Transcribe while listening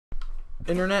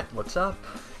Internet, what's up?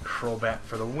 Crobat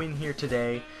for the win here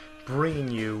today, bringing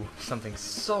you something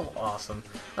so awesome.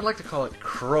 I'd like to call it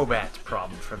Crobat's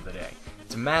problem for the day.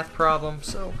 It's a math problem,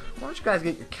 so why don't you guys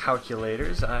get your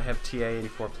calculators? I have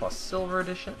TI-84 Plus Silver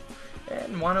Edition,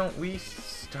 and why don't we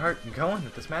start going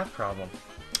with this math problem?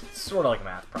 It's sort of like a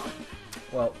math problem.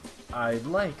 Well, I'd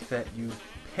like that you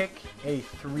pick a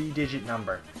 3-digit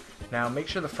number. Now make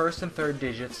sure the first and third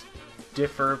digits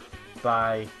differ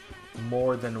by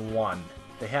more than 1.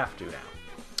 They have to now.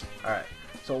 Alright,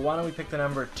 so why don't we pick the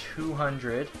number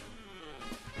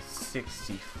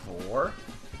 264.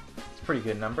 It's a pretty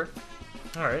good number.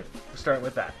 Alright, we're starting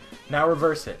with that. Now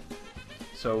reverse it.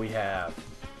 So we have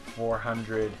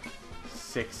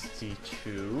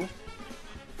 462.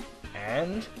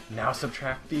 And now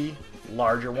subtract the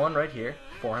larger one right here,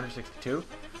 462,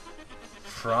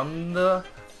 from the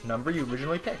number you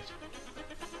originally picked.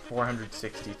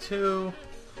 462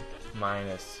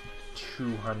 minus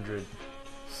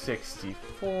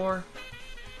 264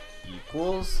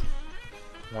 equals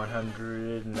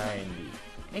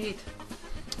 198.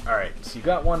 Alright, so you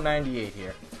got 198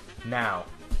 here. Now,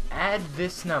 add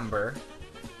this number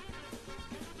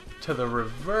to the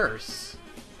reverse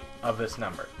of this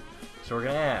number. So we're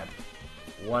going to add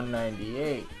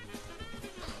 198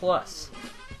 plus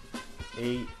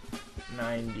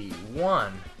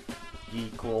 891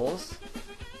 equals,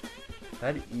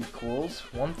 that equals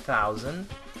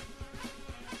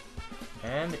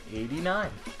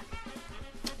 1089.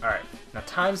 Alright, now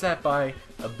times that by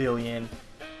a million,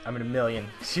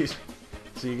 excuse me.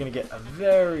 So you're going to get a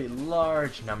very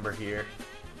large number here.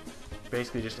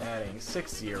 Basically just adding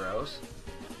 6 zeros.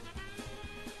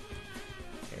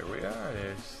 Here we are,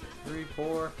 there's 3,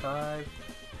 4, 5,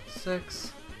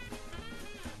 6.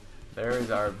 There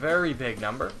is our very big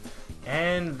number.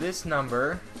 And this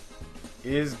number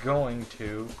is going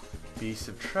to be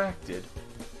subtracted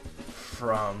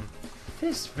from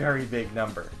this very big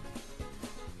number.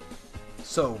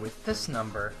 So with this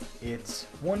number, it's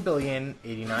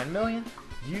 1,089,000,000.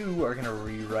 You are going to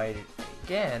rewrite it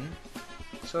again.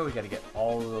 So we got to get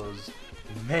all of those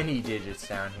many digits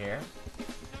down here.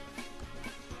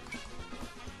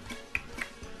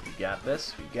 We got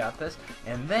this, we got this.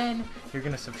 And then you're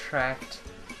going to subtract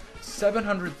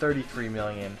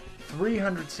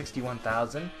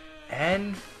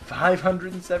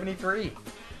 733,361,573.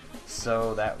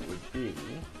 So that would be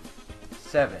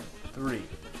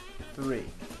 733,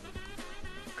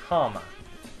 comma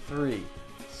 3,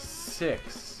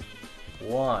 6,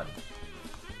 1,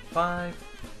 5,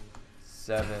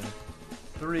 7,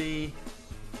 3,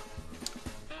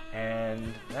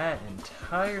 and that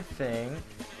entire thing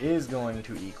is going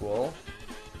to equal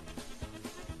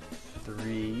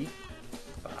 3,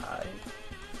 5,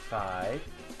 5,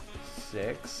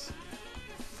 6,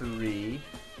 3,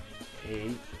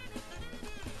 8,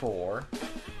 4,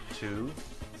 2,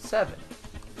 7.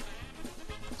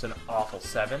 It's an awful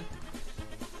 7.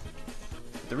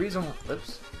 The reason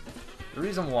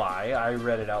why I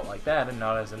read it out like that and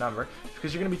not as a number is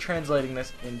because you're going to be translating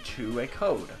this into a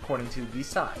code according to the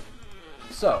side.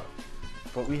 So,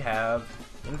 what we have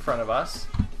in front of us,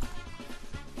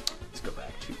 let's go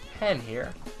back to pen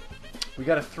here. We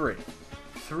got a 3.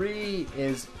 3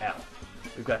 is L.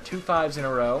 We've got 2 5s in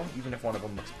a row, even if one of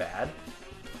them looks bad.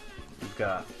 We've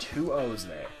got 2 O's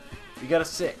there. We got a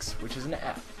 6, which is an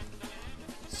F.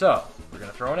 So, we're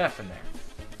going to throw an F in there.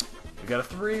 We got a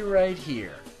 3 right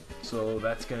here, so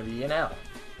that's going to be an L.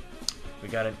 We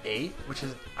got an 8, which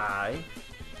is I.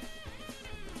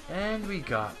 And we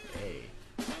got a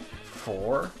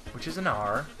 4, which is an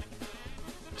R.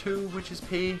 2, which is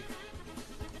P.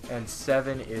 And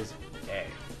 7 is A.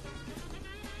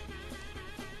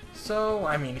 So,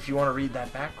 I mean, if you want to read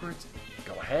that backwards,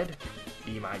 go ahead,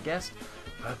 be my guest.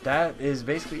 But that is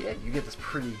basically it. You get this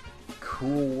pretty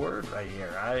cool word right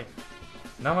here.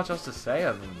 Not much else to say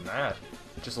other than that.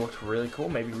 It just looks really cool.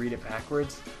 Maybe read it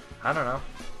backwards. I don't know.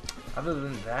 Other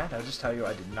than that, I'll just tell you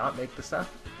I did not make this up.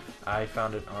 I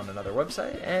found it on another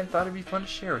website and thought it'd be fun to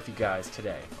share with you guys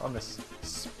today on this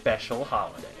special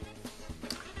holiday.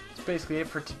 That's basically it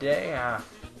for today.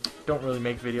 Don't really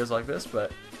make videos like this,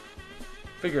 but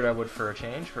figured I would for a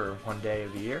change for one day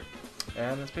of the year.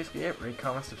 And that's basically it. Rate,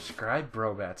 comment, subscribe,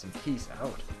 brobats, and peace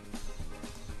out.